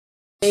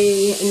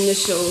A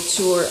initial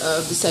tour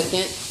of the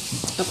second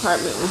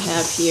apartment we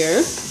have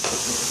here.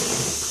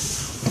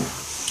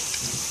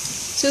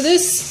 So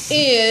that's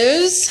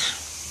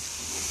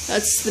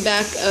the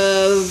back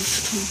of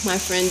my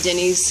friend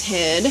Denny's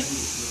head.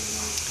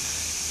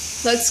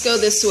 Let's go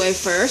this way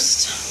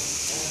first.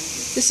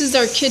 This is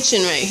our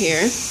kitchen right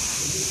here.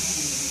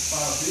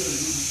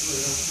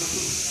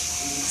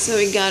 So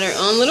we got our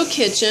own little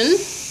kitchen,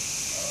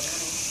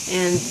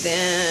 and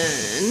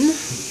then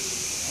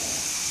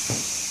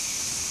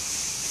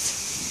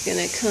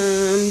gonna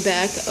come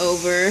back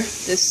over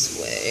this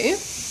way.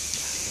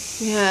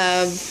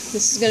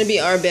 This is gonna be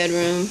our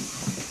bedroom.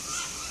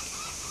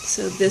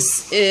 So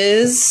this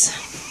is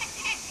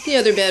the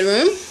other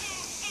bedroom.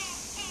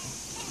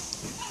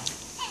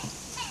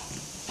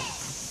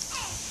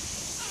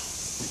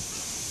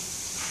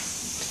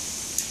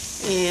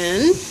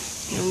 And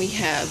we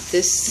have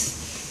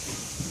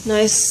this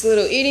nice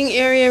little eating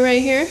area right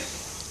here.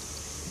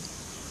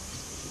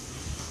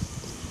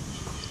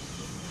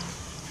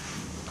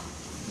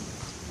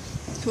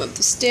 Come up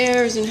the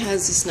stairs and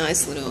has this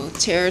nice little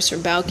terrace or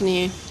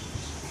balcony.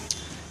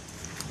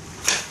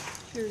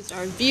 Here's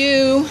our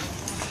view.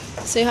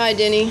 Say hi,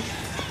 Denny.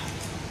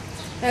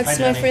 That's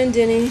my friend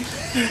Denny.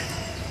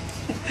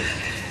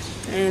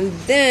 And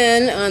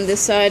then on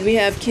this side we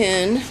have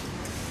Ken.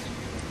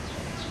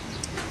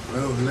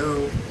 Hello,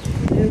 hello.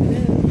 Hello,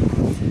 hello.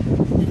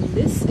 And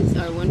this is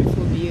our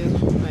wonderful view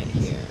right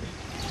here.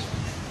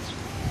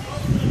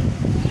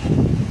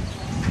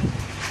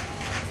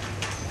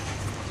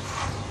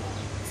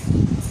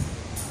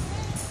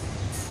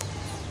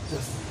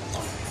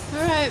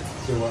 Alright,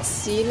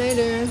 see you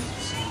later.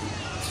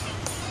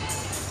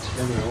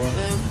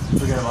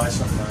 We're gonna buy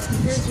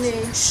something. Here's me.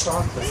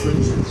 Stock the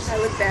fridges. I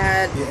look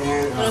bad.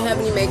 I don't have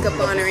any makeup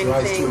on or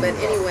anything, but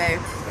anyway.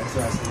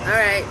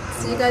 Alright,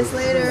 see you guys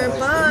later.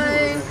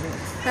 Bye.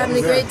 Having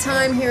a great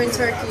time here in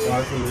Turkey.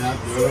 Ice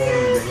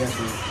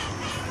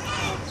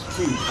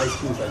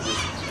cubes like this.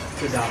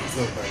 Sit down,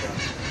 look right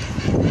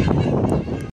now.